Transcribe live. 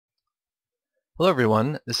Hello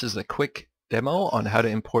everyone, this is a quick demo on how to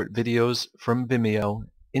import videos from Vimeo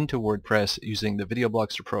into WordPress using the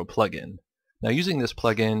Blogster Pro plugin. Now using this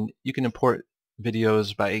plugin you can import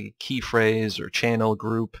videos by key phrase or channel,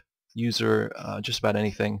 group, user, just about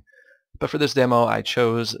anything. But for this demo I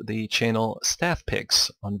chose the channel Staff Pics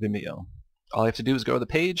on Vimeo. All I have to do is go to the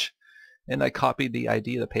page and I copy the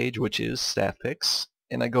ID of the page, which is Staff Pics,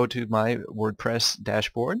 and I go to my WordPress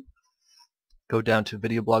dashboard, go down to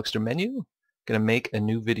Video Blogster menu, going to make a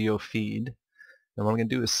new video feed. And what I'm going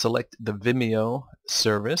to do is select the Vimeo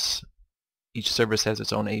service. Each service has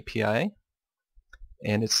its own API,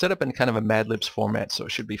 and it's set up in kind of a Mad Libs format, so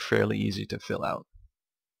it should be fairly easy to fill out.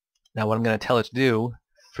 Now what I'm going to tell it to do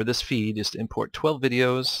for this feed is to import 12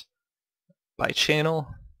 videos by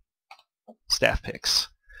channel, Staff Pics.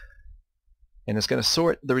 And it's going to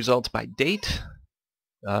sort the results by date,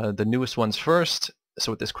 the newest ones first.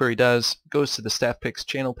 So what this query does, goes to the Staff Pics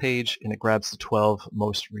channel page and it grabs the 12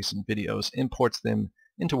 most recent videos, imports them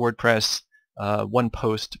into WordPress, one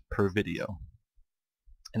post per video.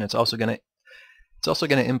 And it's also going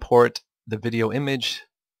to import the video image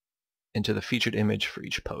into the featured image for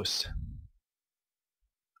each post.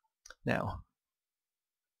 Now,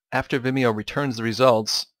 after Vimeo returns the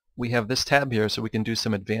results, we have this tab here so we can do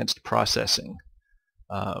some advanced processing.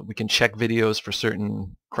 We can check videos for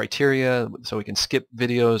certain criteria, so we can skip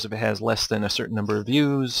videos if it has less than a certain number of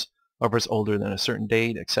views, or if it's older than a certain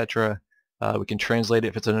date, etc. We can translate it.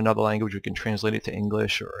 If it's in another language, we can translate it to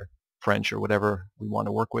English or French or whatever we want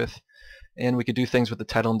to work with. And we could do things with the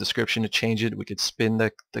title and description to change it. We could spin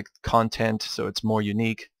the content so it's more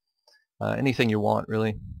unique. Anything you want,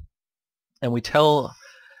 really. And we tell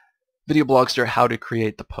Video Blogster how to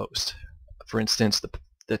create the post. For instance,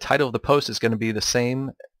 the title of the post is going to be the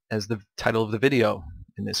same as the title of the video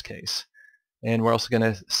in this case. And we're also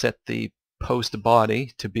going to set the post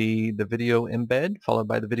body to be the video embed followed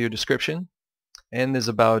by the video description. And there's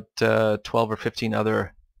about 12 or 15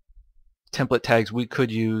 other template tags we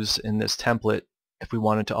could use in this template if we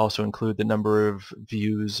wanted to also include the number of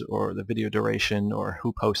views or the video duration or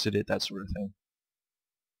who posted it, that sort of thing.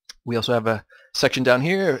 We also have a section down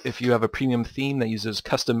here. If you have a premium theme that uses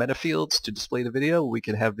custom meta fields to display the video, we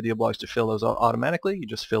can have Video Blogster fill those automatically. You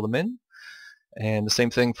just fill them in. And the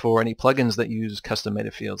same thing for any plugins that use custom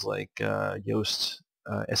meta fields like Yoast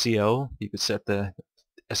SEO. You could set the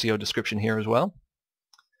SEO description here as well.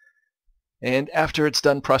 And after it's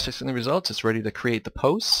done processing the results, it's ready to create the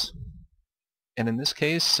posts. And in this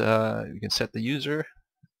case, you can set the user.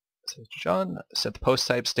 So John, set the post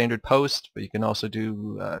type standard post, but you can also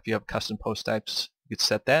do, if you have custom post types, you could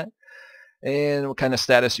set that. And what kind of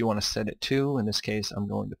status you want to set it to. In this case, I'm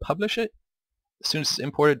going to publish it. As soon as it's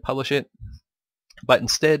imported, publish it. But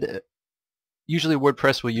instead, usually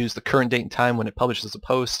WordPress will use the current date and time when it publishes a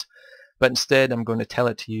post, but instead I'm going to tell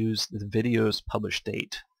it to use the video's published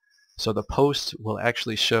date. So the post will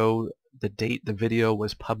actually show the date the video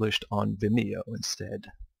was published on Vimeo instead.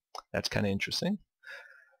 That's kind of interesting.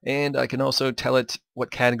 And I can also tell it what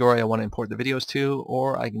category I want to import the videos to,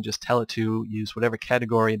 or I can just tell it to use whatever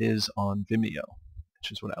category it is on Vimeo,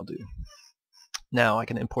 which is what I'll do. Now I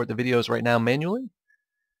can import the videos right now manually,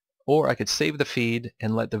 or I could save the feed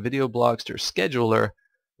and let the Video Blogster scheduler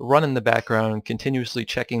run in the background, continuously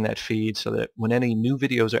checking that feed so that when any new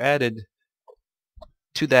videos are added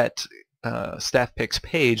to that Staff Pics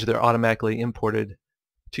page, they're automatically imported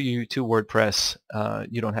to WordPress.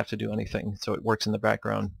 You don't have to do anything, so it works in the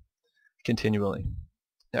background continually.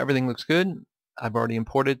 Now, everything looks good. I've already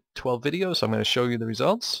imported 12 videos, so I'm going to show you the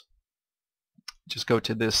results. Just go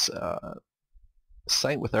to this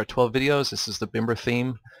site with our 12 videos. This is the Bimber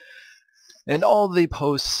theme, and all the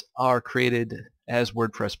posts are created as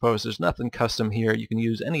WordPress posts. There's nothing custom here. You can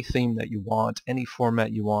use any theme that you want, any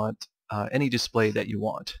format you want, any display that you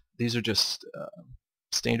want. These are just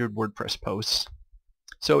standard WordPress posts.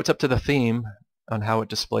 So it's up to the theme on how it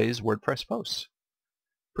displays WordPress posts.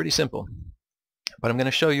 Pretty simple. But I'm going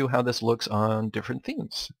to show you how this looks on different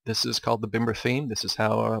themes. This is called the Bimber theme. This is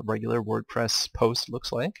how a regular WordPress post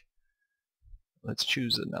looks like. Let's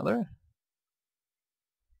choose another.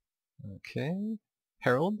 Okay,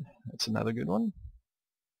 Herald. That's another good one.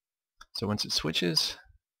 So once it switches,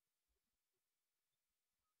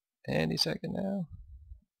 any second now,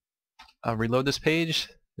 I'll reload this page.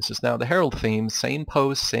 This is now the Herald theme, same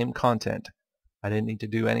post, same content. I didn't need to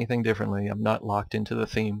do anything differently. I'm not locked into the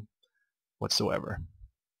theme whatsoever.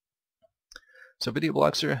 So Video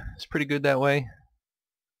Blogster is pretty good that way.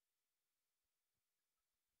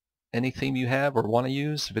 Any theme you have or want to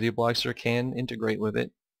use, Video Blogster can integrate with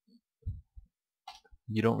it.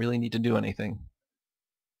 You don't really need to do anything.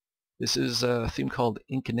 This is a theme called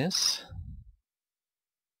Inkiness.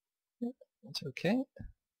 That's okay.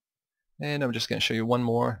 And I'm just going to show you one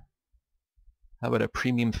more. How about a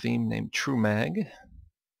premium theme named TrueMag?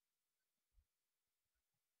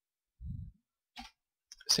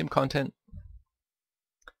 Same content,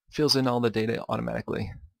 fills in all the data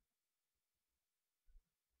automatically.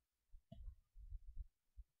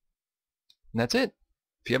 And that's it.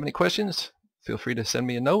 If you have any questions, feel free to send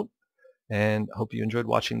me a note, and I hope you enjoyed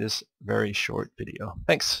watching this very short video.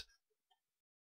 Thanks.